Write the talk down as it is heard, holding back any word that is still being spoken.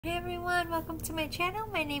Hey everyone, welcome to my channel.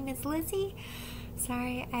 My name is Lizzie.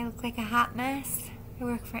 Sorry, I look like a hot mess. I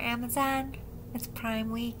work for Amazon. It's Prime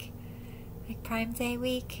Week, like Prime Day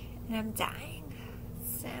week, and I'm dying.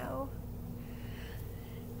 So,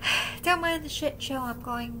 don't mind the shit show. I'm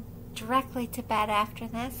going directly to bed after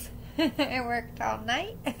this. I worked all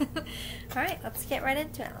night. Alright, let's get right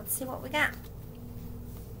into it. Let's see what we got.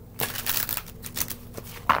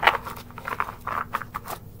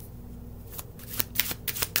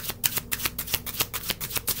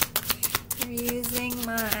 Using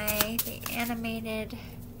the animated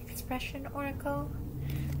expression oracle.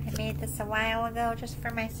 I made this a while ago just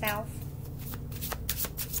for myself.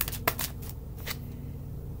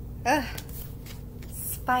 Ugh.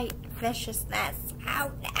 Spite, viciousness.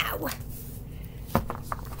 Ow, now. With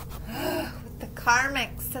the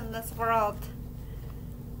karmics in this world.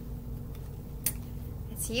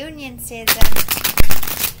 It's union season.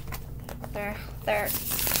 They're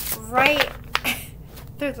right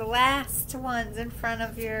they're the last ones in front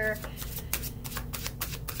of your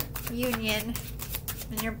union,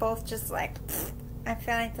 and you're both just like, I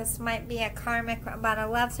feel like this might be a karmic about a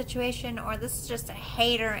love situation, or this is just a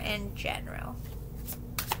hater in general.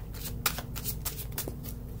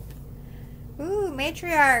 Ooh,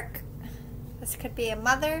 matriarch. This could be a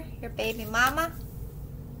mother, your baby mama,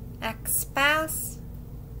 ex-spouse,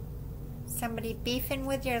 somebody beefing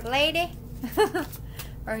with your lady,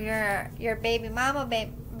 or your baby mama,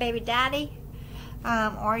 baby daddy,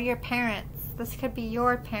 or your parents. This could be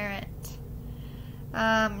your parent.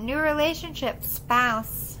 New relationship,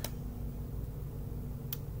 spouse.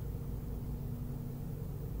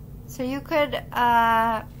 So you could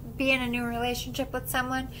be in a new relationship with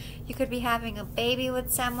someone. You could be having a baby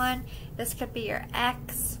with someone. This could be your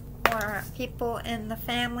ex, or people in the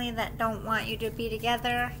family that don't want you to be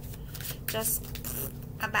together. Just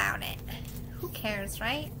about it. Who cares,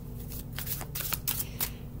 right?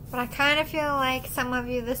 But I kind of feel like some of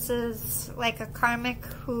you, this is like a karmic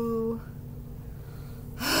who,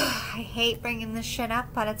 I hate bringing this shit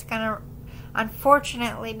up, but it's gonna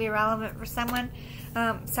unfortunately be relevant for someone.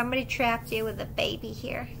 Somebody trapped you with a baby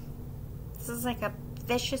here. This is like a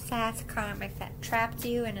vicious ass karmic that trapped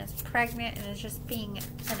you and is pregnant and is just being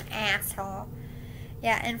an asshole.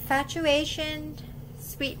 Yeah, infatuation,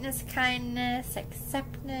 sweetness, kindness,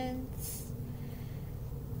 acceptance.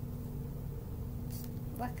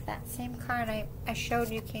 Look, that same card I showed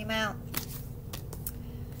you came out.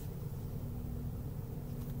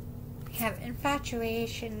 We have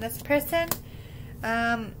infatuation. This person,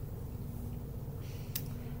 I'm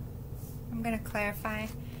going to clarify.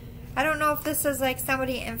 I don't know if this is like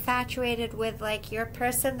somebody infatuated with like your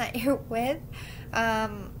person that you're with,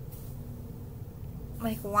 like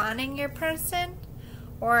wanting your person,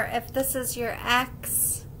 or if this is your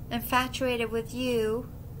ex infatuated with you.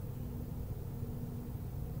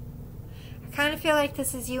 I kind of feel like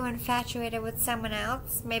this is you infatuated with someone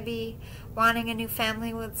else, maybe wanting a new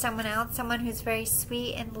family with someone else, someone who's very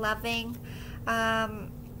sweet and loving,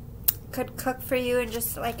 could cook for you and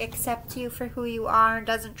just like accept you for who you are and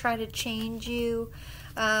doesn't try to change you,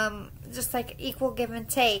 just like equal give and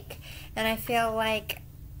take. And I feel like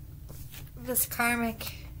this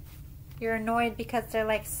karmic, you're annoyed because they're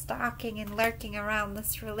like stalking and lurking around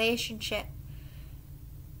this relationship,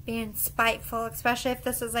 being spiteful, especially if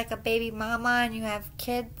this is like a baby mama and you have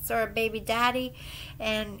kids, or a baby daddy,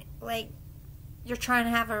 and like you're trying to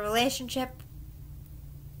have a relationship.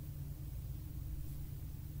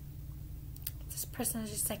 This person is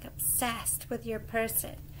just like obsessed with your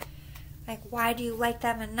person. Like, why do you like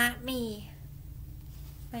them and not me?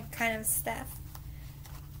 Like, kind of stuff.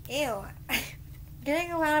 Ew.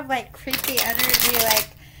 Getting a lot of like creepy energy, like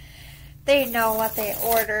they know what they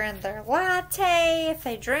order in their latte. If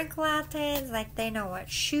they drink lattes, like they know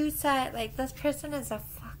what shoe size. Like, this person is a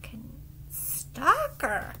fucking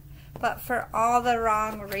stalker, but for all the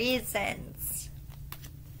wrong reasons.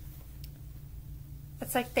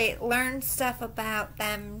 It's like they learn stuff about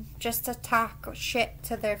them just to talk shit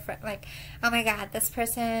to their friend. Like, oh my god, this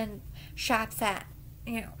person shops at,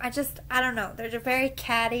 you know, I don't know. They're very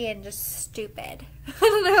catty and just stupid. I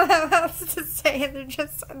don't know how else to say it.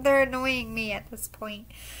 They're annoying me at this point.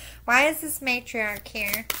 Why is this matriarch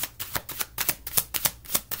here?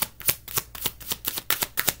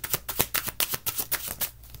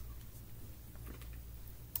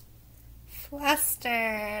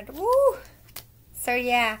 Flustered. Woo! So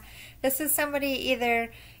yeah, this is somebody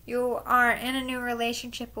either you are in a new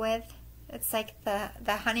relationship with. It's like the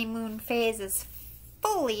honeymoon phase is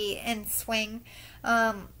fully in swing,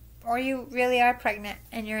 or you really are pregnant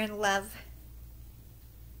and you're in love.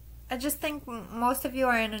 I just think most of you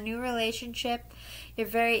are in a new relationship. You're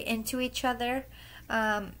very into each other.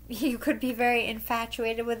 You could be very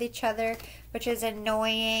infatuated with each other, which is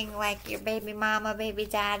annoying, like your baby mama, baby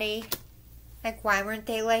daddy. Like, why weren't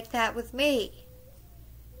they like that with me?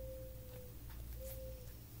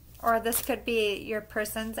 Or this could be your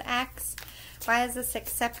person's ex. Why is this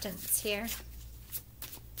acceptance here?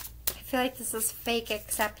 I feel like this is fake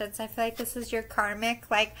acceptance. I feel like this is your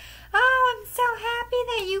karmic. Like, oh, I'm so happy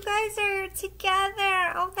that you guys are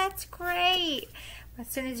together. Oh, that's great. As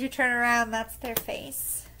soon as you turn around, that's their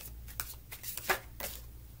face.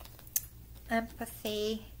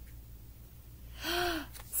 Empathy.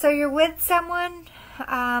 So you're with someone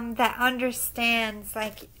that understands,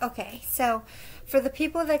 like, okay, so for the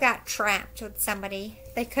people that got trapped with somebody,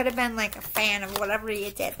 they could have been like a fan of whatever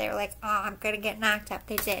you did. They were like, oh, I'm going to get knocked up.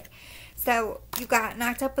 They did. So you got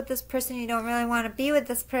knocked up with this person. You don't really want to be with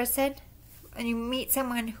this person. And you meet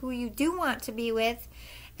someone who you do want to be with.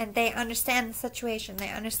 And they understand the situation. They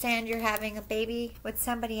understand you're having a baby with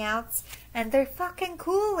somebody else. And they're fucking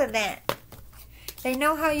cool with it. They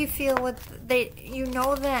know how you feel with... You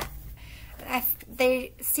know that...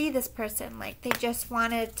 They see this person, like they just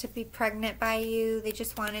wanted to be pregnant by you. They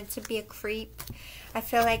just wanted to be a creep. I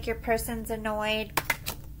feel like your person's annoyed.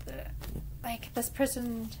 Like this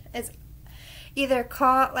person is either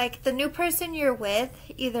call, like the new person you're with,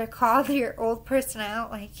 either call your old person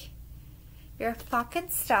out, like you're a fucking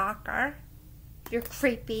stalker. You're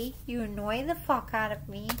creepy. You annoy the fuck out of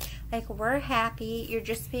me. Like we're happy. You're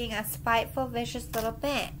just being a spiteful, vicious little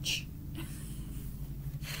bitch.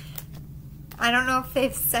 I don't know if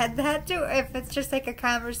they've said that to, if it's just like a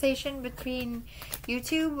conversation between you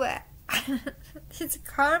two, but it's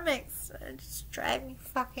karmics. It just drive me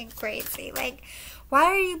fucking crazy. Like, why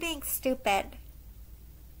are you being stupid?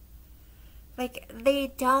 Like,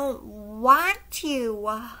 they don't want you.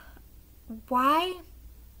 Why?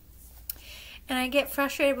 And I get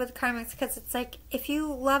frustrated with karmics because it's like, if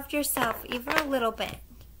you loved yourself even a little bit,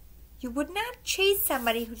 you would not chase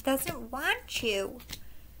somebody who doesn't want you.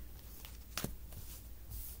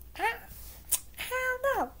 Hell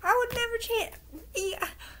no. I would never chase.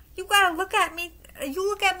 You gotta look at me. You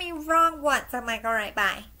look at me wrong once. I'm like, alright,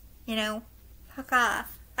 bye. You know? Fuck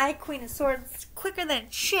off. I Queen of Swords quicker than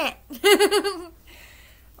shit.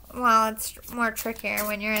 Well, it's more trickier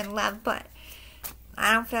when you're in love, but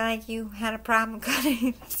I don't feel like you had a problem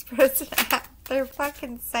cutting this person out. They're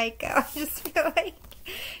fucking psycho. I just feel like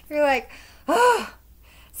you're like, oh,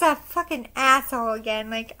 it's that fucking asshole again.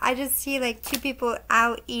 Like, I just see like two people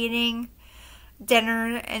out eating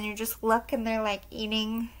dinner and you just look and they're like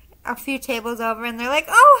eating a few tables over and they're like,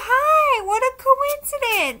 oh, hi, what a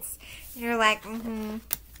coincidence. And you're like,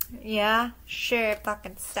 yeah, sure,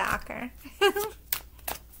 fucking stalker.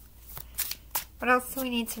 What else do we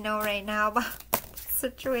need to know right now about the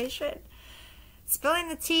situation? Spilling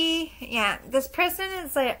the tea. Yeah, this person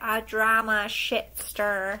is like a drama shit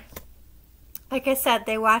stirrer. Like I said,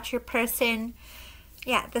 they watch your person.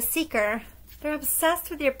 Yeah, the seeker. They're obsessed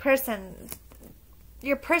with your person.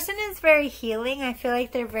 Your person is very healing. I feel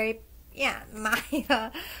like they're very... Yeah,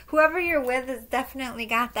 whoever you're with has definitely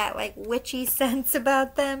got that, like, witchy sense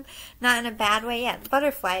about them. Not in a bad way. Yeah,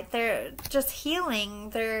 butterfly. They're just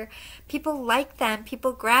healing. People like them.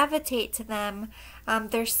 People gravitate to them.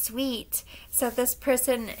 They're sweet. So this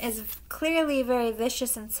person is clearly very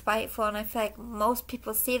vicious and spiteful, and I feel like most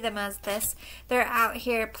people see them as this. They're out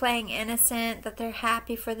here playing innocent, that they're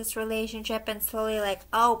happy for this relationship, and slowly like,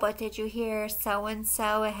 oh, but did you hear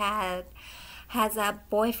so-and-so has a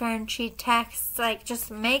boyfriend, she texts, like, just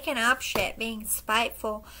making up shit, being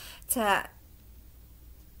spiteful to,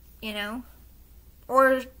 you know,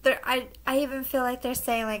 or I even feel like they're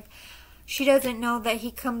saying, like, she doesn't know that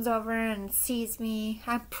he comes over and sees me,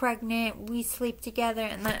 I'm pregnant, we sleep together,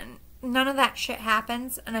 and then none of that shit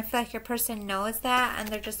happens, and I feel like your person knows that, and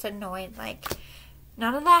they're just annoyed, like,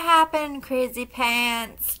 none of that happened, crazy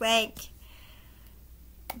pants, like...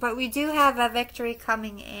 But we do have a victory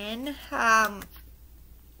coming in. And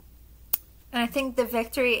I think the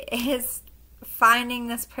victory is finding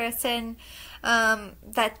this person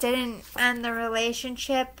that didn't end the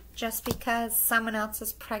relationship just because someone else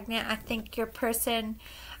is pregnant. I think your person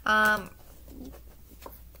kind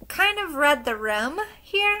of read the room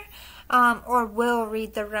here. Or will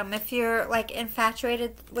read the room. If you're like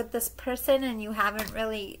infatuated with this person and you haven't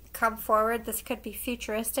really come forward, this could be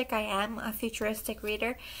futuristic. I am a futuristic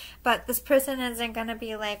reader, but this person isn't going to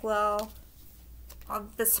be like, well,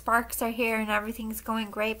 the sparks are here and everything's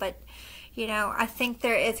going great, but You know, I think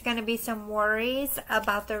there is going to be some worries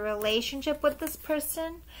about the relationship with this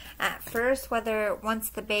person at first, whether once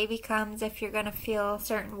the baby comes, if you're going to feel a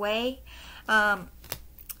certain way. And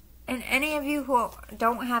any of you who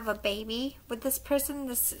don't have a baby with this person,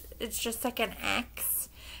 it's just like an ex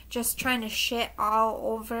just trying to shit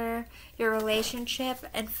all over your relationship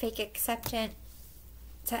and fake acceptance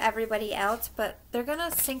to everybody else, but they're going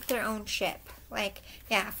to sink their own ship. Like,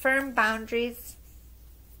 yeah, firm boundaries.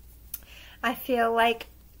 I feel like,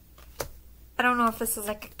 I don't know if this is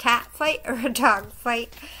like a cat fight or a dog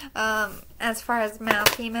fight. As far as male,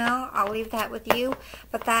 female, I'll leave that with you.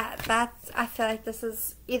 But that's, I feel like this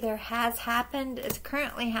is either has happened, is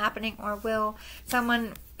currently happening, or will.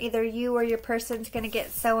 Someone, either you or your person's going to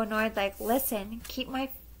get so annoyed, like, listen, keep my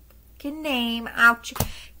fucking name out,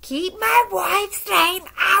 keep my wife's name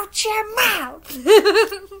out your mouth.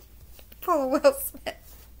 Pull a Will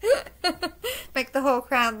Smith. Make the whole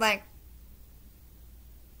crowd like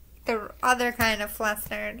the other kind of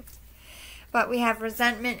flustered. But we have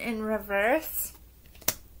resentment in reverse.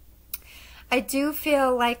 I do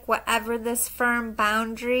feel like whatever this firm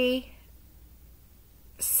boundary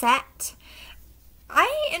set,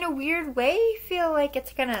 I, in a weird way, feel like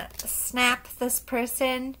it's gonna snap this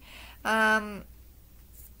person.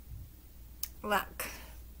 Look,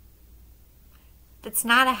 it's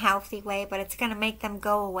not a healthy way, but it's going to make them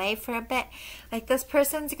go away for a bit. Like, this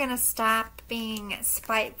person's going to stop being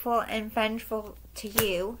spiteful and vengeful to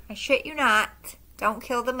you. I shit you not. Don't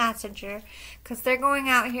kill the messenger. Because they're going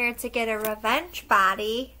out here to get a revenge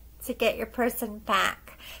body to get your person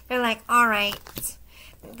back. They're like, alright,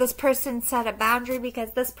 this person set a boundary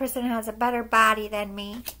because this person has a better body than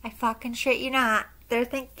me. I fucking shit you not. They're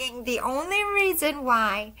thinking the only reason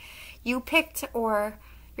why you picked, or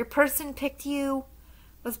your person picked you,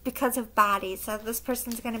 was because of body. So this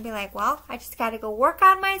person's going to be like, well, I just got to go work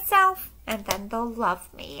on myself, and then they'll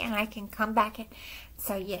love me, and I can come back. And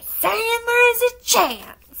so you're saying there's a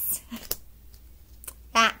chance.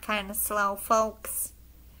 That kind of slow, folks.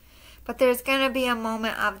 But there's going to be a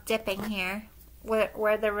moment of dipping here,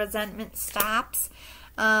 where the resentment stops.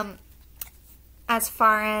 As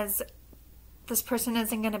far as this person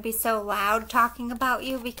isn't going to be so loud talking about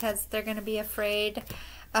you, because they're going to be afraid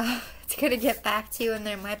it's going to get back to you and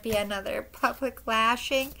there might be another public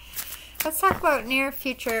lashing. Let's talk about near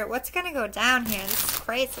future. What's going to go down here? This is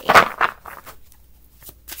crazy.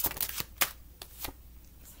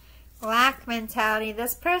 Lack mentality.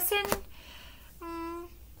 This person,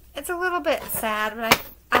 it's a little bit sad, but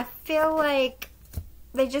I feel like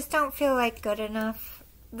they just don't feel like good enough.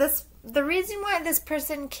 The reason why this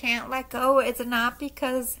person can't let go is not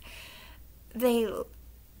because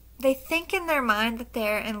they think in their mind that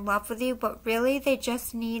they're in love with you, but really they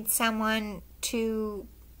just need someone to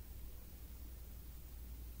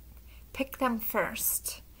pick them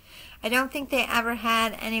first. I don't think they ever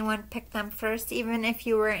had anyone pick them first, even if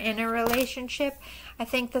you were in a relationship. I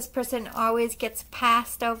think this person always gets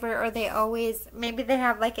passed over, or they always, maybe they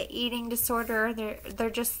have like an eating disorder, or they're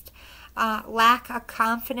just lack a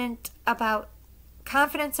confidence about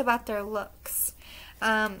their looks.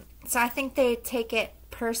 So I think they take it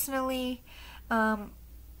personally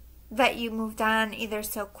that you moved on either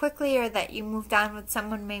so quickly, or that you moved on with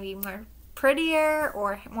someone maybe more prettier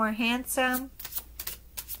or more handsome.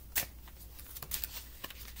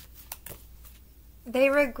 They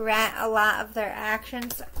regret a lot of their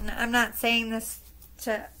actions. I'm not saying this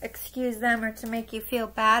to excuse them or to make you feel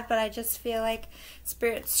bad, but I just feel like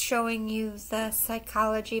Spirit's showing you the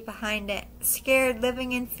psychology behind it. Scared,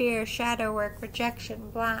 living in fear, shadow work,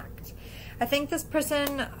 rejection, blocked. I think this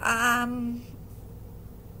person, I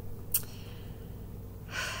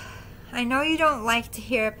know you don't like to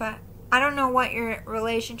hear it, but I don't know what your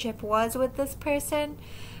relationship was with this person,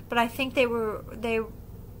 but I think they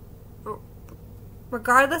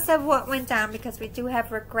regardless of what went down, because we do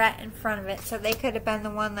have regret in front of it, so they could have been the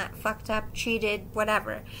one that fucked up, cheated,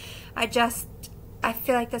 whatever. I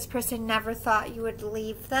feel like this person never thought you would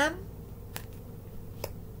leave them.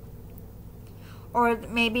 Or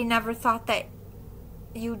maybe never thought that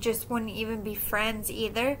you just wouldn't even be friends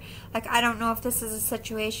either. Like, I don't know if this is a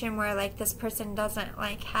situation where, like, this person doesn't,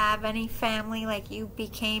 like, have any family. Like, you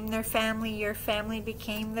became their family, your family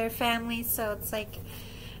became their family. So it's like,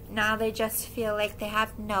 now they just feel like they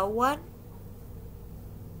have no one.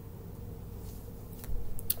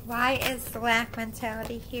 Why is the lack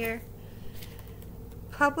mentality here?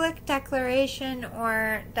 Public declaration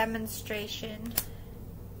or demonstration?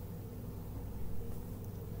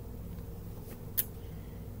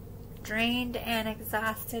 Drained and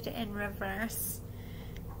exhausted in reverse.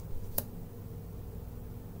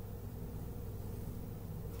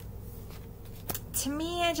 To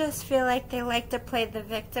me, I just feel like they like to play the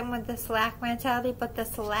victim with this lack mentality, but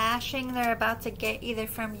this lashing they're about to get either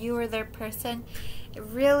from you or their person, it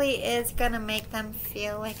really is going to make them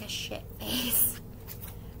feel like a shit face.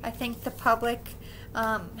 I think the public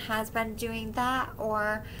has been doing that,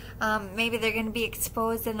 or maybe they're going to be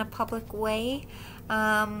exposed in a public way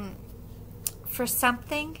for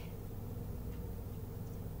something.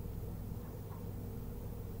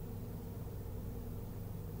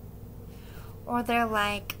 Or they're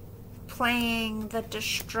like playing the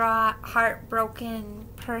distraught, heartbroken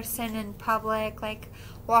person in public, like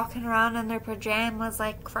walking around in their pajamas,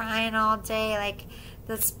 like crying all day, like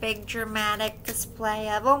this big dramatic display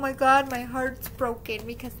of, oh my god, my heart's broken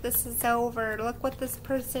because this is over. Look what this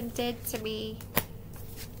person did to me.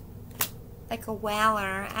 Like a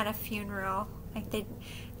wailer at a funeral. Like they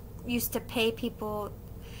used to pay people.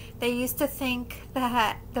 They used to think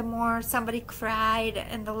that the more somebody cried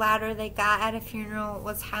and the louder they got at a funeral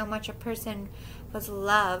was how much a person was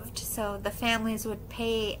loved. So the families would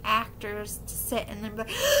pay actors to sit and then be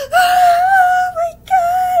like, oh my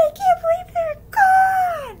god, I can't believe they're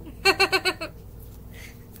gone.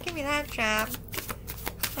 Give me that job.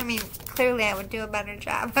 I mean, clearly I would do a better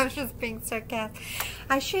job. I was just being sarcastic.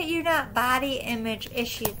 I shit you not, body image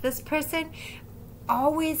issues. This person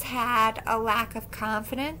always had a lack of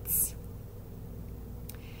confidence,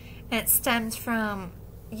 and it stems from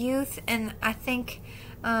youth. And I think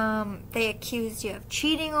they accused you of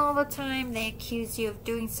cheating all the time. They accused you of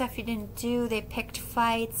doing stuff you didn't do. They picked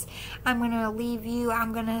fights. I'm gonna leave you.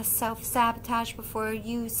 I'm gonna self-sabotage before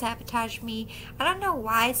you sabotage me. I don't know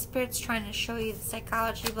why Spirit's trying to show you the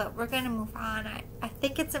psychology, but we're gonna move on. I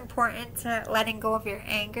think it's important to letting go of your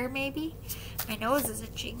anger. Maybe my nose is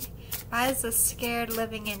itching. Why is this scared,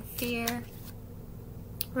 living in fear?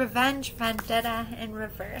 Revenge, vendetta in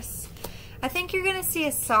reverse. I think you're going to see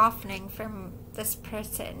a softening from this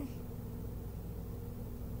person.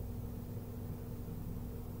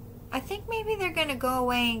 I think maybe they're going to go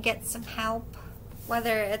away and get some help.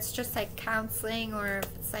 Whether it's just like counseling or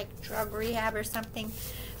if it's like drug rehab or something.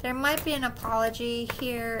 There might be an apology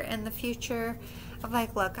here in the future of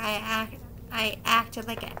like, look, I acted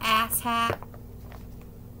like an asshat.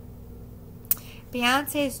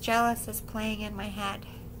 Beyonce's Jealous is playing in my head.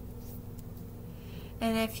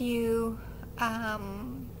 And if you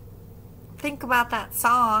think about that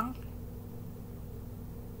song,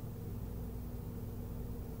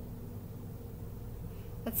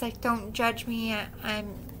 it's like, don't judge me,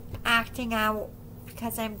 I'm acting out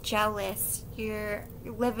because I'm jealous. You're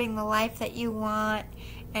living the life that you want,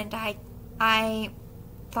 and I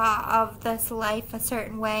thought of this life a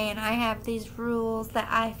certain way, and I have these rules that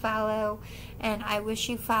I follow, and I wish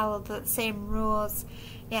you followed the same rules.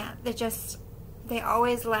 Yeah, they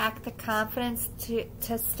always lack the confidence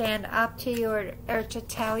to stand up to you or to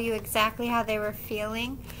tell you exactly how they were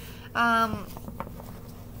feeling. Like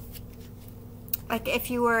if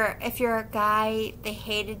you're a guy, they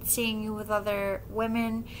hated seeing you with other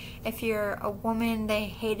women. If you're a woman, they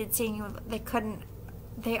hated seeing you.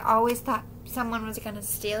 They always thought someone was going to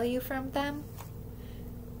steal you from them.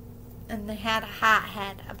 And they had a hot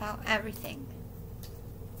head about everything.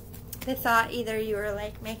 They thought either you were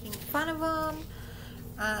like making fun of them,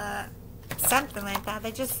 something like that.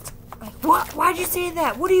 They just like, what? Why'd you say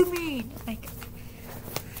that? What do you mean? Like,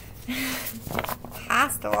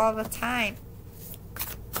 hostile all the time.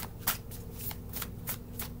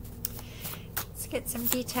 Let's get some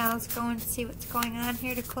details going to see what's going on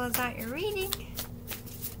here to close out your reading.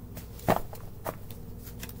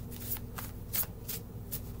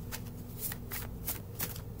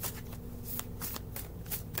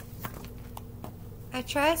 I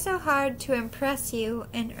try so hard to impress you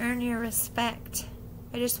and earn your respect.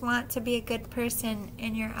 I just want to be a good person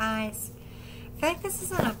in your eyes. I feel like this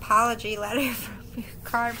is an apology letter from your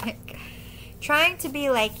karmic. Trying to be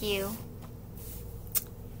like you.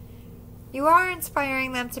 You are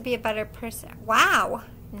inspiring them to be a better person. Wow.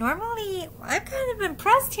 Normally, I'm kind of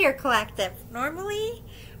impressed here, collective. Normally,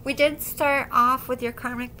 we did start off with your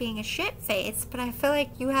karmic being a shit face, but I feel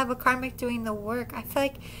like you have a karmic doing the work. I feel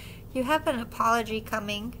like you have an apology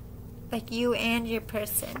coming, like you and your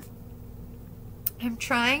person. I'm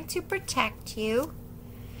trying to protect you.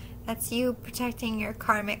 That's you protecting your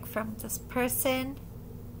karmic from this person.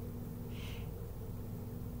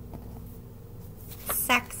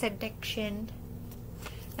 Sex addiction.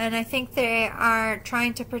 And I think they are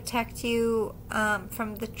trying to protect you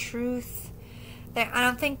from the truth. I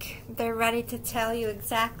don't think they're ready to tell you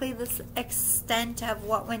exactly the extent of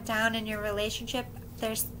what went down in your relationship.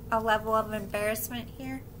 There's a level of embarrassment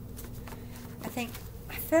here. I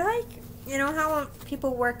feel like you know how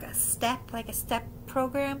people work a step, like a step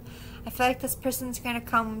program? I feel like this person's going to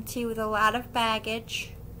come to you with a lot of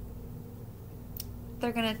baggage.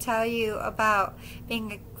 They're going to tell you about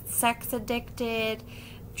being sex addicted,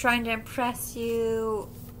 trying to impress you,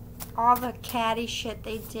 all the catty shit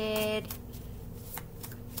they did.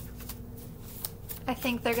 I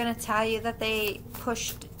think they're going to tell you that they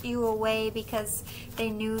pushed you away because they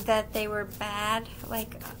knew that they were bad.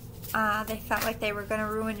 Like, they felt like they were going to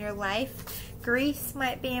ruin your life. Grief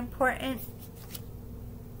might be important.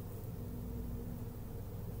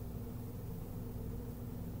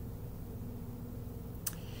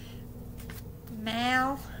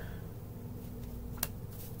 Male.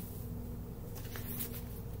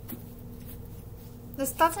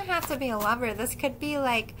 This doesn't have to be a lover. This could be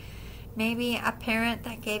like maybe a parent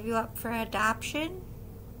that gave you up for adoption.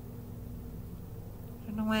 I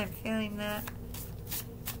don't know why I'm feeling that.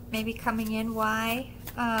 Maybe coming in, why?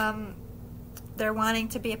 They're wanting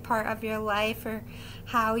to be a part of your life or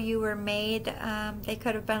how you were made. They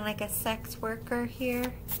could have been like a sex worker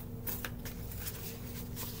here.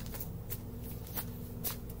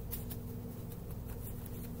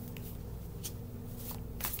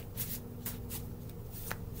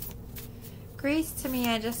 Greece, to me,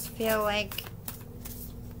 I just feel like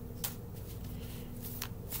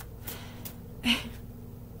I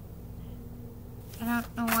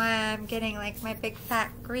don't know why I'm getting like my big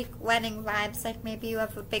fat Greek wedding vibes. Like maybe you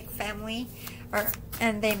have a big family,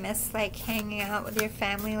 and they miss like hanging out with your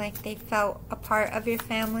family. Like they felt a part of your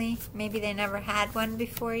family. Maybe they never had one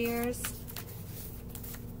before yours.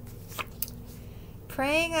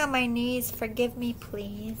 Praying on my knees, forgive me,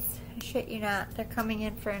 please. I shit you not. They're coming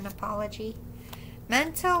in for an apology.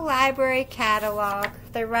 Mental library catalog.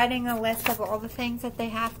 They're writing a list of all the things that they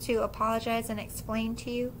have to apologize and explain to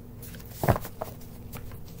you.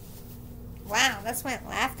 Wow, this went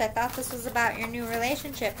left. I thought this was about your new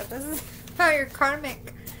relationship, but this is about your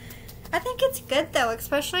karmic. I think it's good though,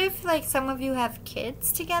 especially if like some of you have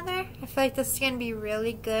kids together. I feel like this is going to be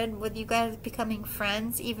really good with you guys becoming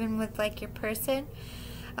friends, even with like your person.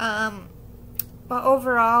 But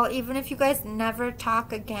overall, even if you guys never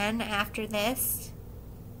talk again after this,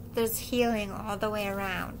 there's healing all the way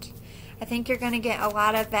around. I think you're going to get a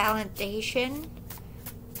lot of validation.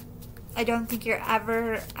 I don't think you're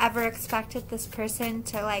ever expected this person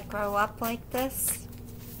to like grow up like this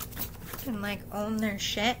and like own their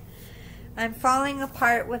shit. I'm falling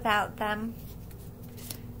apart without them.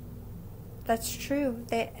 That's true.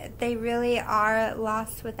 They really are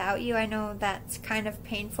lost without you. I know that's kind of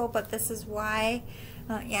painful, but this is why.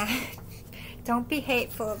 Yeah, don't be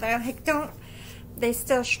hateful. They're like, they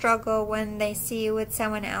still struggle when they see you with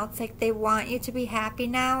someone else. Like they want you to be happy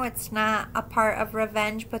now. It's not a part of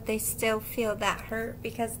revenge, but they still feel that hurt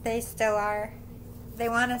because they still are. They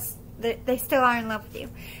still are in love with you.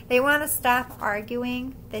 They want to stop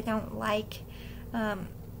arguing. They don't like.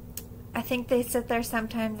 I think they sit there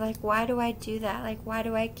sometimes like, why do I do that? Like, why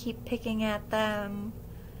do I keep picking at them?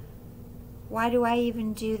 Why do I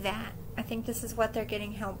even do that? I think this is what they're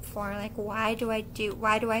getting help for. Like, why do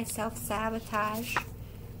I self-sabotage?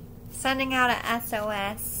 Sending out a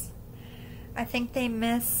SOS. I think they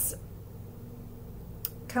miss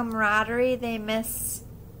camaraderie. They miss,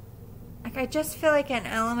 like, I just feel like an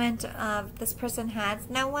element of this person has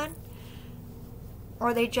no one.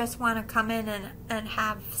 Or they just want to come in and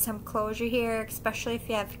have some closure here, especially if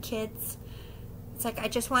you have kids. It's like, I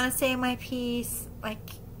just want to say my piece. Like,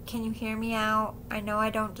 can you hear me out? I know I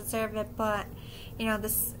don't deserve it, but, you know,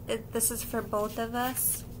 this is for both of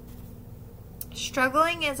us.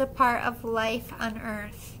 Struggling is a part of life on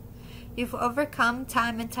earth. You've overcome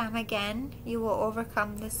time and time again. You will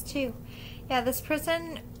overcome this too. Yeah, this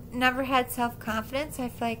person never had self-confidence. I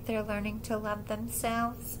feel like they're learning to love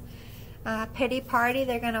themselves. Pity party,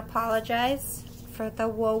 they're going to apologize for the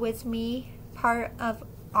woe is me part of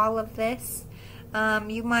all of this.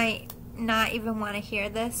 You might not even want to hear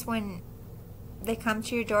this when they come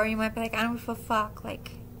to your door. You might be like, I don't give a fuck.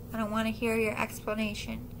 Like, I don't want to hear your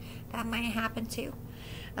explanation. That might happen too.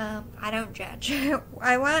 I don't judge.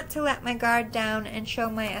 I want to let my guard down and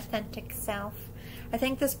show my authentic self. I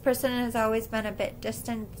think this person has always been a bit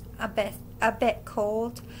distant, a bit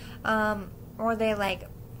cold, or they like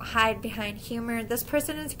hide behind humor. This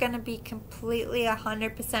person is going to be completely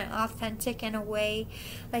 100% authentic in a way.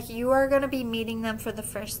 Like, you are going to be meeting them for the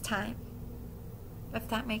first time, if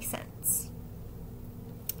that makes sense.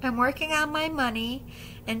 I'm working on my money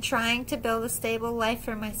and trying to build a stable life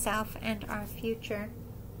for myself and our future.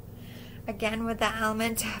 Again, with the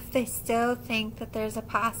element of they still think that there's a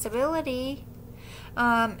possibility.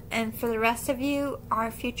 And for the rest of you, our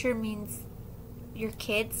future means your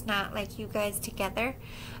kids, not like you guys together.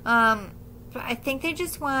 But I think they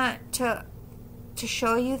just want to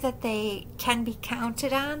show you that they can be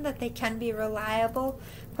counted on, that they can be reliable.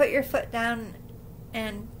 Put your foot down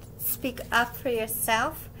and speak up for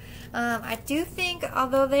yourself. I do think,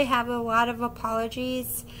 although they have a lot of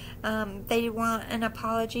apologies, they want an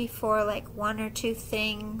apology for like 1 or 2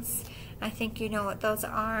 things. I think you know what those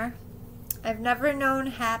are. I've never known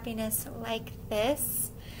happiness like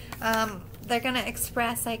this. They're going to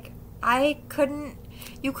express like,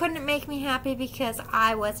 you couldn't make me happy because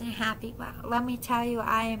I wasn't happy. But let me tell you,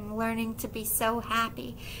 I am learning to be so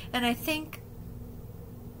happy. And I think,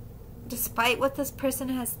 despite what this person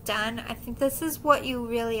has done, I think this is what you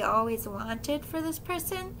really always wanted for this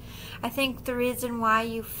person. I think the reason why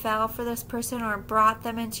you fell for this person or brought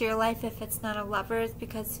them into your life, if it's not a lover, is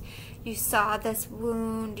because you saw this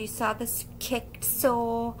wound, you saw this kicked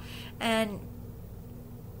soul, and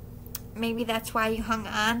maybe that's why you hung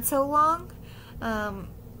on so long,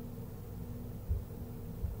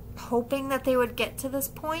 hoping that they would get to this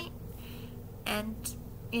point. And,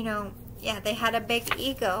 you know, yeah, they had a big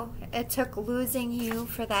ego. It took losing you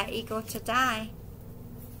for that ego to die.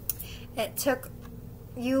 It took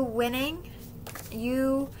you winning,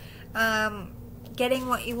 you getting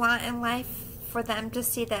what you want in life, for them to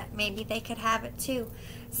see that maybe they could have it too.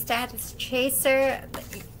 Status chaser,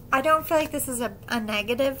 I don't feel like this is a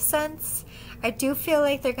negative sense. I do feel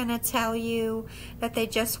like they're going to tell you that they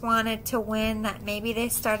just wanted to win, that maybe they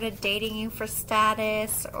started dating you for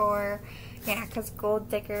status, or, yeah, because gold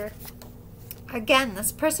digger. Again,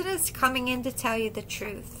 this person is coming in to tell you the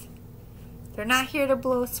truth. They're not here to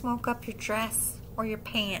blow smoke up your dress or your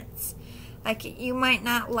pants. Like, you might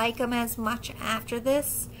not like them as much after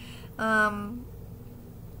this.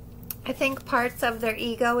 I think parts of their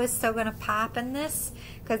ego is still going to pop in this,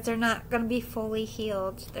 because they're not going to be fully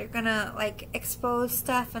healed. They're going to, like, expose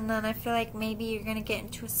stuff, and then I feel like maybe you're going to get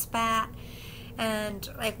into a spat, and,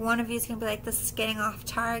 like, one of you is going to be like, this is getting off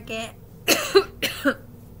target.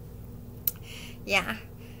 Yeah.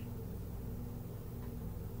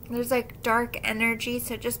 There's, like, dark energy,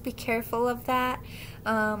 so just be careful of that.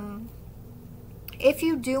 If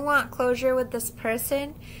you do want closure with this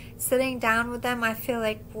person, sitting down with them, I feel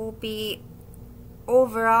like, will be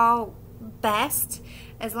overall best,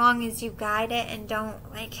 as long as you guide it and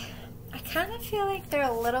don't, like, I kind of feel like they're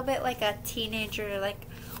a little bit like a teenager, like,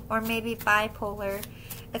 or maybe bipolar.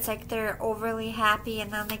 It's like they're overly happy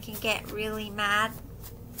and then they can get really mad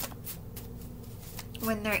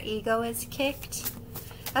when their ego is kicked.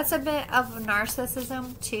 That's a bit of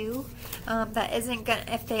narcissism too. That isn't gonna,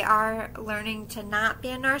 if they are learning to not be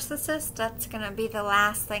a narcissist, that's gonna be the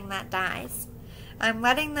last thing that dies. I'm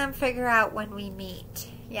letting them figure out when we meet.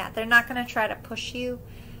 Yeah, they're not gonna try to push you.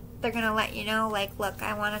 They're gonna let you know, like, look,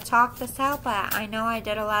 I want to talk this out, but I know I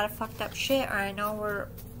did a lot of fucked up shit, or I know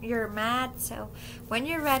you're mad, so when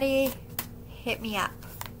you're ready, hit me up.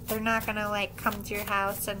 They're not gonna, like, come to your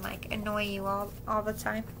house and, like, annoy you all the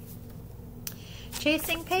time.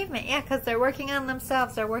 Chasing pavement, yeah, because they're working on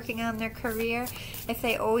themselves. They're working on their career. If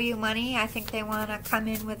they owe you money, I think they want to come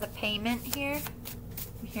in with a payment here.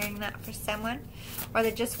 I'm hearing that for someone. Or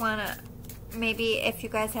they just want to, maybe if you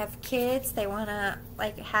guys have kids, they want to,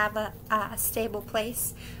 like, have a stable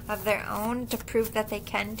place of their own to prove that they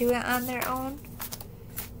can do it on their own.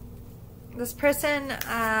 This person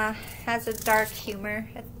has a dark humor.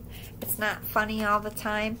 It's not funny all the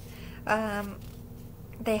time.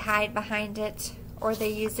 They hide behind it, or they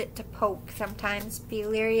use it to poke sometimes. Be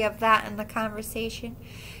leery of that in the conversation.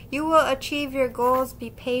 You will achieve your goals.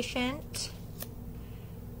 Be patient.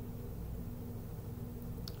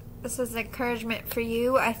 This is encouragement for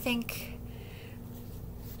you. I think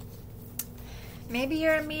maybe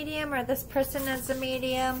you're a medium, or this person is a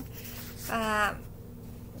medium.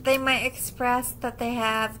 They might express that they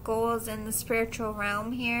have goals in the spiritual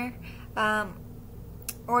realm here.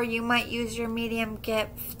 Or you might use your medium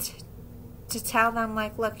gift to tell them,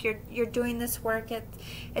 like, look, you're doing this work.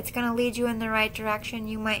 It's going to lead you in the right direction.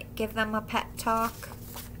 You might give them a pep talk.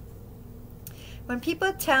 When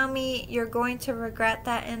people tell me you're going to regret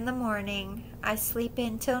that in the morning, I sleep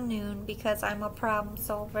in till noon because I'm a problem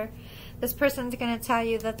solver. This person's going to tell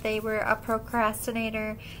you that they were a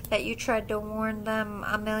procrastinator, that you tried to warn them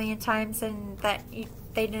a million times and that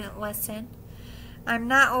they didn't listen. I'm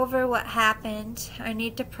not over what happened. I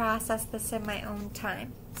need to process this in my own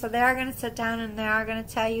time. So they are going to sit down and they are going to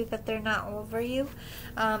tell you that they're not over you.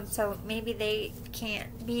 So maybe they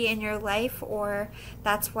can't be in your life, or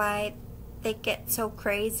that's why they get so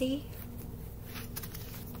crazy.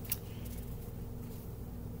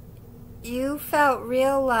 You felt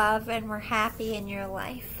real love and were happy in your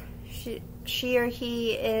life. she or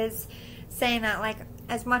he is saying that, like,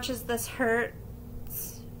 as much as this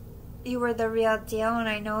hurts, you were the real deal, and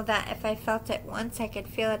I know that if I felt it once, I could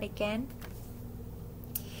feel it again.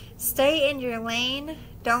 Stay in your lane.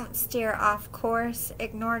 Don't steer off course.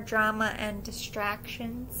 Ignore drama and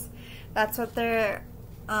distractions. That's what they're...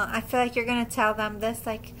 I feel like you're going to tell them this.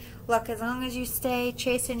 Like, look, as long as you stay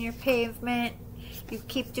chasing your pavement, you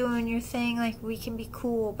keep doing your thing, like, we can be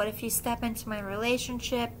cool. But if you step into my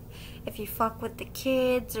relationship, if you fuck with the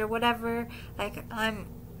kids or whatever, like, I'm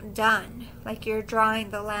done. Like, you're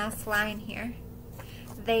drawing the last line here.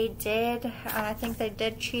 They did. I think they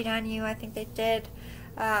did cheat on you. I think they did.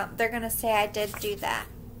 They're going to say, I did do that.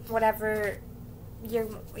 Whatever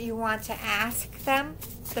you want to ask them,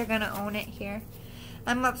 they're going to own it here.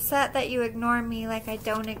 I'm upset that you ignore me like I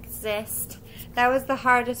don't exist. That was the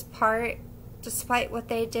hardest part, despite what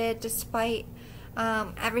they did, despite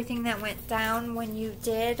everything that went down when you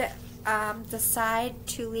did decide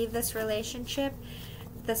to leave this relationship.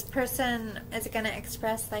 This person is going to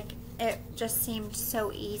express, like, it just seemed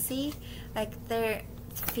so easy. Like, they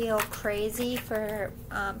feel crazy for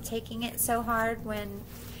taking it so hard when...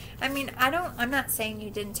 I mean, I'm not saying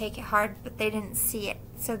you didn't take it hard, but they didn't see it.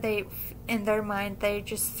 So they, in their mind, they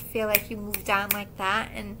just feel like you moved on like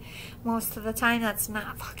that. And most of the time, that's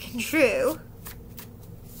not fucking true.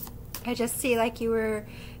 I just see like you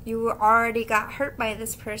already got hurt by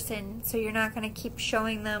this person. So you're not going to keep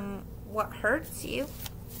showing them what hurts you.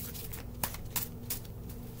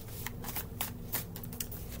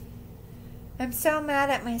 I'm so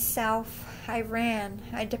mad at myself. I ran.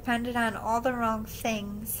 I depended on all the wrong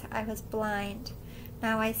things. I was blind.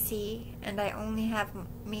 Now I see, and I only have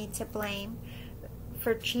me to blame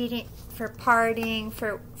for cheating, for partying,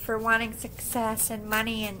 for wanting success and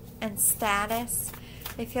money and status.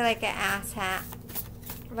 I feel like an asshat.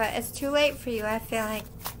 But it's too late for you. I feel like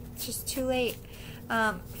it's just too late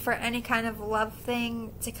for any kind of love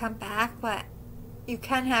thing to come back, but you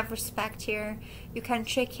can have respect here. You can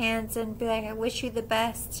shake hands and be like, I wish you the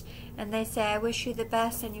best. And they say, I wish you the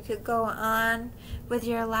best. And you could go on with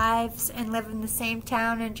your lives and live in the same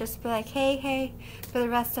town and just be like, hey, hey, for the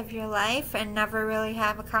rest of your life and never really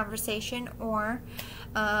have a conversation. Or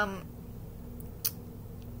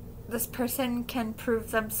this person can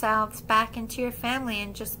prove themselves back into your family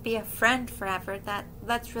and just be a friend forever.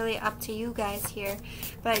 That's really up to you guys here.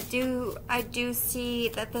 But I do see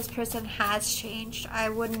that this person has changed. I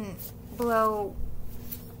wouldn't blow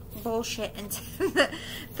bullshit into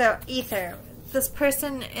the ether. This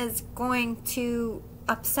person is going to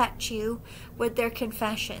upset you with their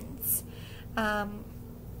confessions. But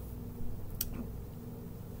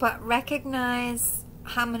recognize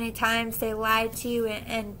how many times they lied to you,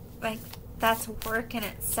 and like, that's work in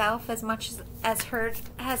itself. As much as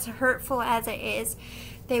hurtful as it is,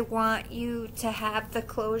 they want you to have the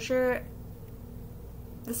closure.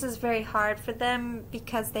 This is very hard for them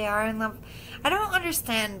because they are in love. I don't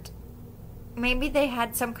understand. Maybe they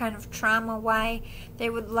had some kind of trauma why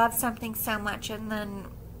they would love something so much and then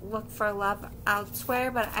look for love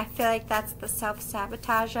elsewhere. But I feel like that's the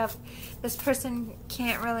self-sabotage of, this person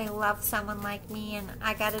can't really love someone like me and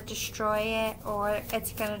I gotta destroy it or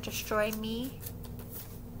it's gonna destroy me.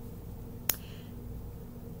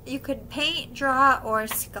 You could paint, draw, or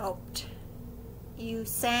sculpt. You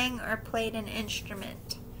sang or played an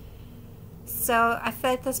instrument. So I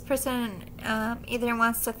feel like this person either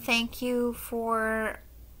wants to thank you for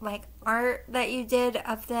like art that you did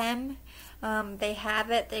of them. They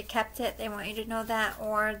have it, they kept it, they want you to know that,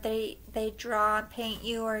 or they draw and paint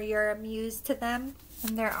you, or you're a muse to them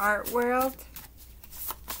in their art world.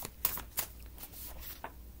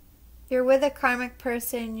 You're with a karmic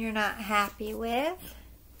person you're not happy with.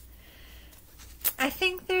 I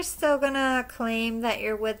think they're still gonna claim that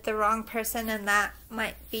you're with the wrong person, and that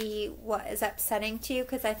might be what is upsetting to you,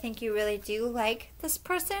 because I think you really do like this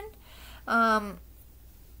person and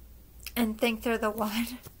think they're the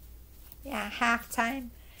one. Yeah, halftime.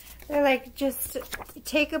 They're like, just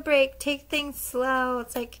take a break, take things slow.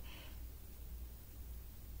 It's like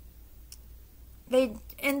they,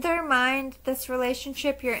 in their mind, this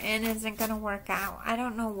relationship you're in isn't gonna work out. I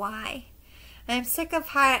don't know why. I'm sick of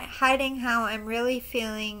hiding how I'm really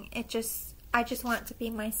feeling. I just want to be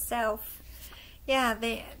myself. Yeah,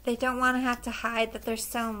 they don't want to have to hide that they're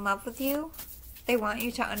still in love with you. They want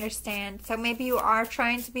you to understand. So maybe you are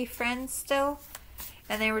trying to be friends still,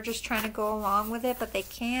 and they were just trying to go along with it, but they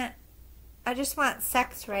can't. I just want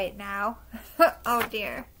sex right now. Oh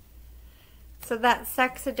dear. So that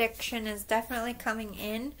sex addiction is definitely coming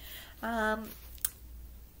in. I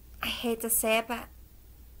hate to say it, but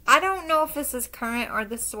I don't know if this is current or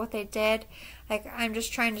this is what they did. Like, I'm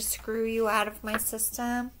just trying to screw you out of my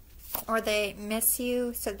system. Or they miss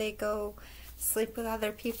you, so they go sleep with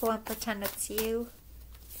other people and pretend it's you.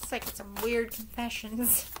 It's like some weird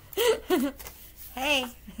confessions. Hey,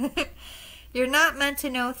 you're not meant to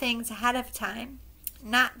know things ahead of time.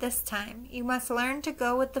 Not this time. You must learn to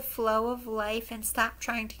go with the flow of life and stop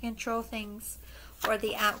trying to control things or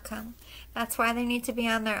the outcome. That's why they need to be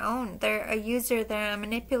on their own. They're a user, they're a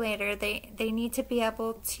manipulator. They need to be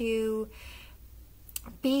able to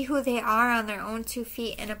be who they are on their own 2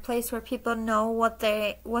 feet in a place where people know what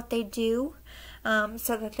they do,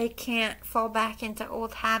 so that they can't fall back into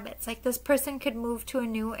old habits. Like, this person could move to a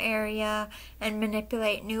new area and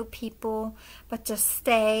manipulate new people, but just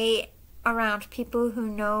stay around people who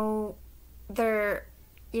know they're,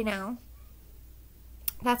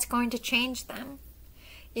 that's going to change them.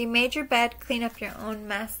 You made your bed, clean up your own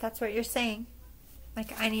mess. That's what you're saying.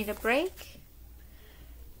 Like, I need a break.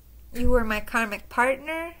 You were my karmic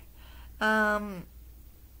partner.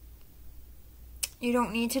 You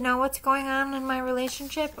don't need to know what's going on in my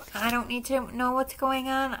relationship. I don't need to know what's going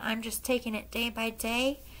on. I'm just taking it day by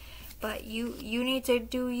day. But you need to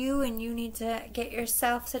do you, and you need to get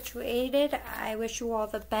yourself situated. I wish you all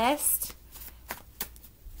the best.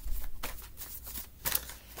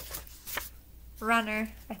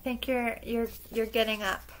 Runner, I think you're getting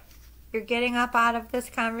up. You're getting up out of this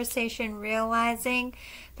conversation, realizing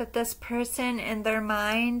that this person in their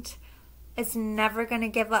mind is never going to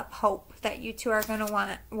give up hope that you two are going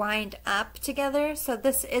to wind up together. So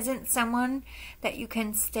this isn't someone that you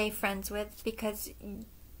can stay friends with, because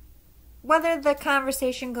whether the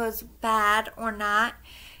conversation goes bad or not,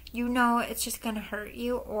 it's just going to hurt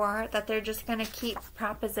you, or that they're just going to keep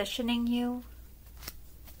propositioning you.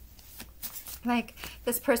 Like,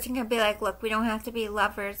 this person can be like, look, we don't have to be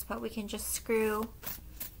lovers, but we can just screw.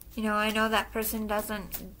 I know that person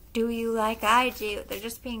doesn't do you like I do. They're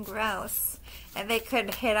just being gross. And they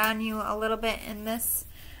could hit on you a little bit in this.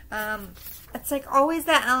 It's like always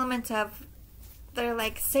that element of, they're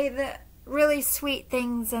like, say the really sweet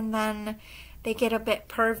things, and then they get a bit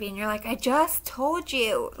pervy. And you're like, I just told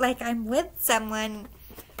you. Like, I'm with someone.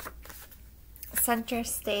 Center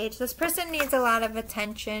stage. This person needs a lot of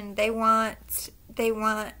attention. They want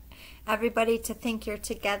everybody to think you're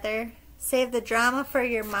together. Save the drama for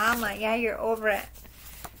your mama. Yeah, you're over it.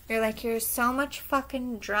 You're like, you're so much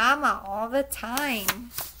fucking drama all the time.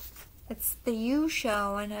 It's the you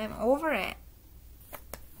show, and I'm over it.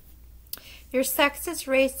 Your sex is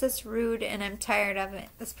racist, rude, and I'm tired of it.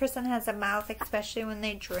 This person has a mouth, especially when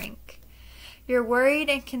they drink. You're worried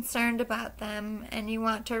and concerned about them, and you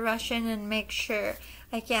want to rush in and make sure.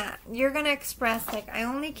 Like, yeah, you're going to express, like, I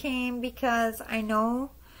only came because I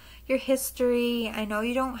know your history. I know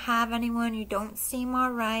you don't have anyone. You don't seem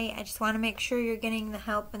all right. I just want to make sure you're getting the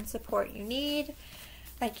help and support you need.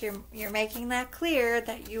 Like, you're making that clear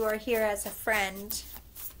that you are here as a friend.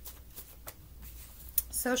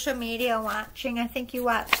 Social media watching. I think you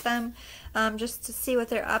watch them just to see what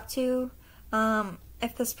they're up to.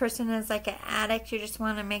 If this person is like an addict, you just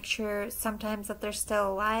want to make sure sometimes that they're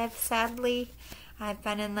still alive, sadly. I've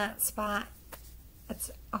been in that spot. It's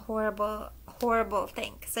a horrible, horrible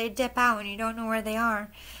thing, because they dip out and you don't know where they are.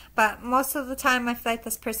 But most of the time, I feel like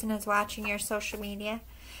this person is watching your social media.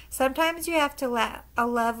 Sometimes you have to let a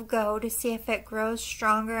love go to see if it grows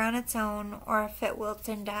stronger on its own, or if it wilts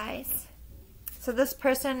and dies. So this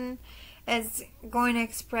person is going to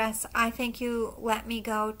express, I think you let me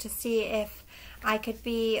go to see if I could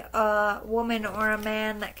be a woman or a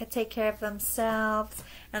man that could take care of themselves,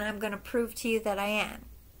 and I'm going to prove to you that I am.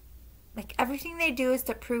 Like, everything they do is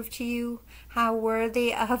to prove to you how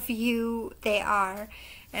worthy of you they are,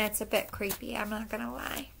 and it's a bit creepy, I'm not going to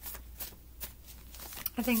lie.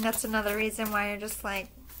 I think that's another reason why you're just like,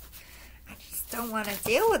 I just don't want to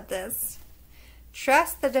deal with this.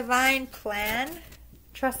 Trust the divine plan.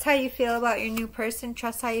 Trust how you feel about your new person.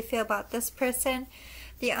 Trust how you feel about this person.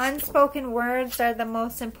 The unspoken words are the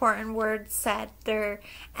most important words said. Their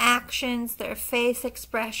actions, their face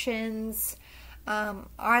expressions.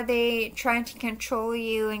 Are they trying to control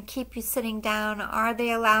you and keep you sitting down? Are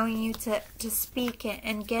they allowing you to speak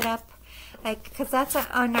and get up? Like, because that's a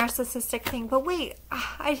narcissistic thing. But wait,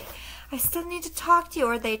 I still need to talk to you.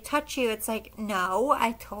 Or they touch you. It's like, no,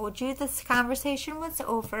 I told you this conversation was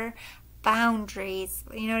over. Boundaries.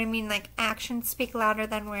 You know what I mean? Like, actions speak louder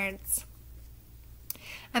than words.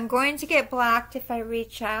 I'm going to get blocked if I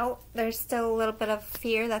reach out. There's still a little bit of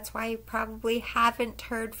fear. That's why you probably haven't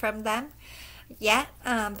heard from them yet.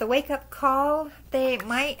 The wake-up call, they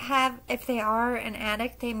might have, if they are an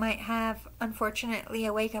addict, they might have, unfortunately,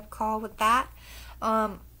 a wake-up call with that.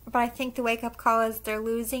 But I think the wake-up call is they're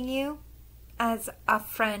losing you as a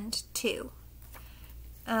friend, too.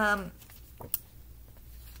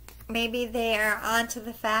 Maybe they're onto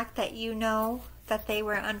the fact that you know that they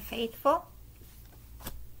were unfaithful.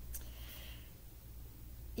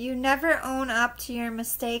 You never own up to your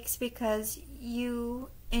mistakes because you,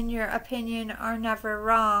 in your opinion, are never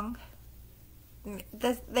wrong.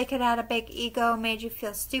 They could have a big ego, made you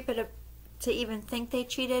feel stupid to even think they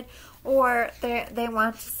cheated, or they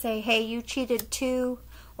want to say, hey, you cheated too,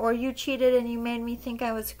 or you cheated and you made me think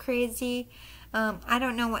I was crazy. I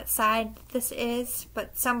don't know what side this is,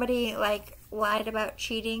 but somebody like lied about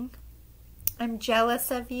cheating. I'm jealous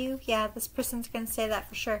of you. Yeah, this person's going to say that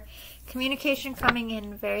for sure. Communication coming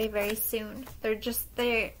in very, very soon. They're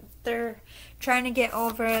trying to get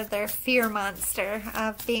over their fear monster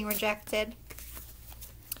of being rejected.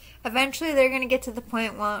 Eventually, they're going to get to the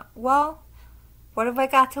point where, well, what have I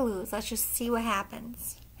got to lose? Let's just see what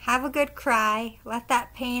happens. Have a good cry. Let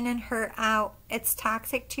that pain and hurt out. It's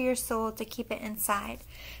toxic to your soul to keep it inside.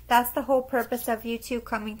 That's the whole purpose of you two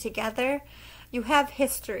coming together. You have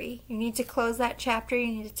history. You need to close that chapter. You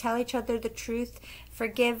need to tell each other the truth,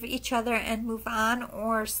 forgive each other, and move on,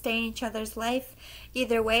 or stay in each other's life.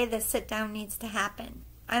 Either way, the sit down needs to happen.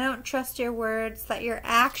 I don't trust your words. Let your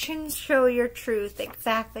actions show your truth.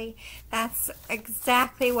 Exactly. That's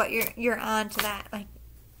exactly what you're on to that. Like,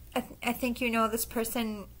 I think you know this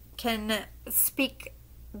person can speak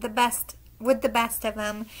the best with the best of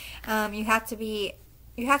them. You have to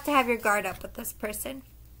have your guard up with this person.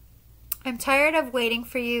 I'm tired of waiting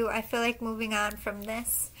for you. I feel like moving on from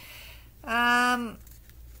this. I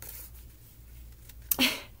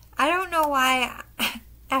don't know why,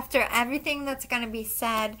 after everything that's going to be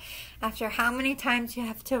said, after how many times you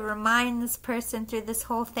have to remind this person through this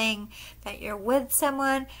whole thing that you're with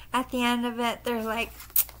someone, at the end of it, they're like,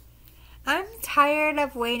 I'm tired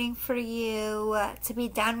of waiting for you to be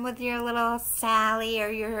done with your little Sally or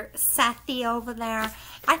your Sethy over there.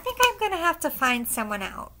 I think I'm going to have to find someone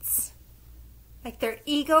else. Like, their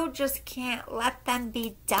ego just can't let them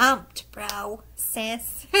be dumped, bro,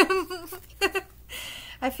 sis.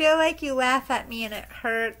 I feel like you laugh at me and it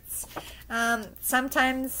hurts.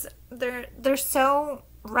 Sometimes they're so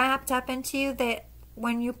wrapped up into you that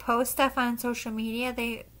when you post stuff on social media,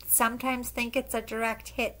 they sometimes think it's a direct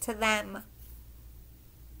hit to them.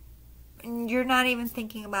 And you're not even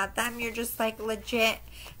thinking about them. You're just like legit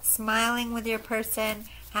smiling with your person,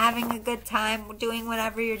 having a good time, doing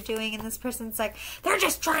whatever you're doing, and this person's like, they're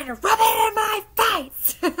just trying to rub it in my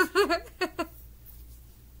face.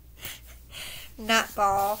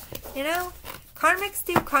 Nutball. You know, karmics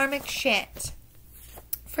do karmic shit.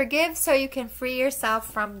 Forgive so you can free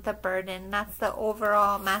yourself from the burden. That's the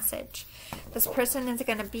overall message. This person is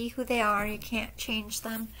going to be who they are. You can't change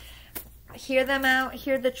them. Hear them out.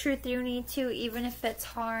 Hear the truth you need to, even if it's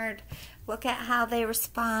hard. Look at how they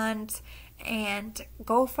respond and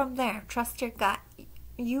go from there. Trust your gut.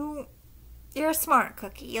 You're a smart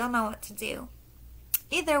cookie. You'll know what to do.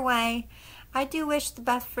 Either way, I do wish the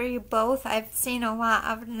best for you both. I've seen a lot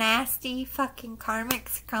of nasty fucking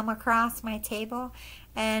karmics come across my table,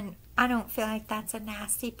 and I don't feel like that's a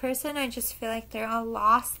nasty person. I just feel like they're a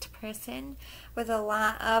lost person with a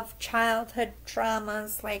lot of childhood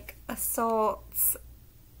traumas like assaults,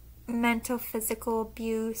 mental, physical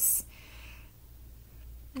abuse.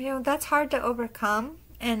 You know, that's hard to overcome,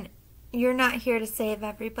 and you're not here to save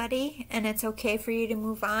everybody, and it's okay for you to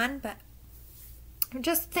move on, but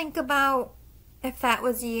just think about if that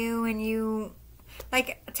was you and you,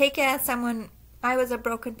 like, take it as someone, I was a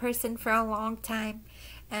broken person for a long time,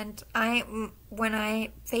 and when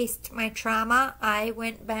I faced my trauma, I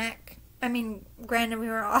went back. I mean, granted, we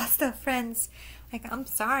were all still friends. Like, I'm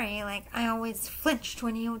sorry, like, I always flinched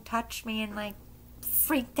when you touched me and, like,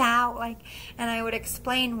 freaked out, like, and I would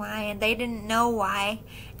explain why, and they didn't know why,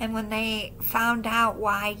 and when they found out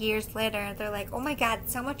why years later, they're like, oh my god,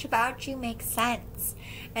 so much about you makes sense.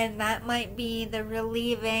 And that might be the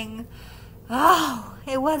relieving, oh,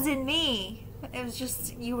 it wasn't me, it was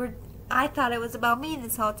just, I thought it was about me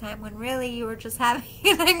this whole time, when really you were just having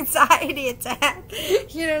an anxiety attack.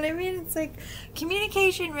 You know what I mean? It's like,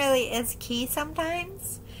 communication really is key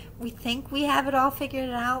sometimes. We think we have it all figured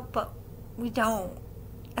out, but we don't.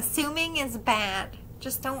 Assuming is bad.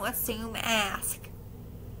 Just don't assume, ask.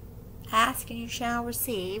 Ask and you shall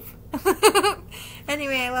receive.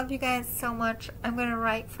 Anyway, I love you guys so much. I'm going to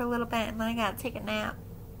write for a little bit and then I got to take a nap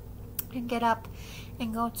and get up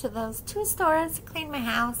and go to those 2 stores, clean my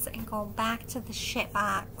house, and go back to the shit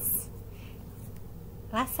box.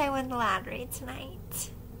 Unless I win the lottery tonight.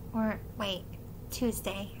 Or, wait,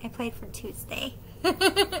 Tuesday. I played for Tuesday.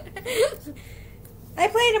 I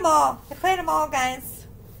played them all. I played them all, guys.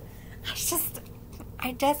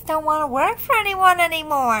 I just don't want to work for anyone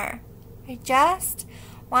anymore. I just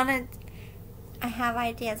want to... I have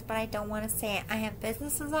ideas, but I don't want to say it. I have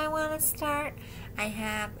businesses I want to start. I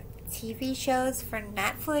have TV shows for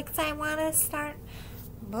Netflix I want to start.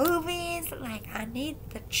 Movies. Like, I need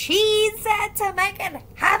the cheese to make it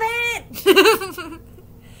happen.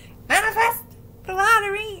 Manifest the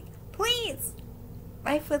lottery, please.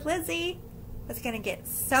 Life with Lizzie is going to get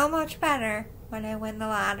so much better when I win the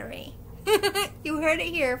lottery. You heard it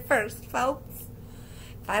here first, folks.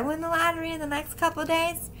 If I win the lottery in the next couple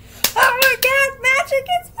days, oh my God, magic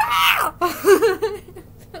is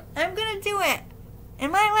real! I'm gonna do it.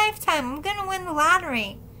 In my lifetime, I'm gonna win the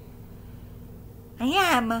lottery. I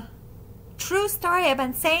am. True story, I've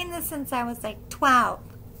been saying this since I was like 12.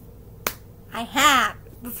 I have.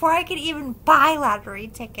 Before I could even buy lottery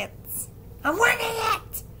tickets. I'm winning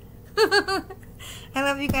it! I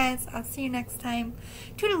love you guys. I'll see you next time.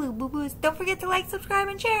 Toodaloo, boo-boos. Don't forget to like, subscribe,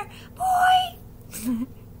 and share. Bye!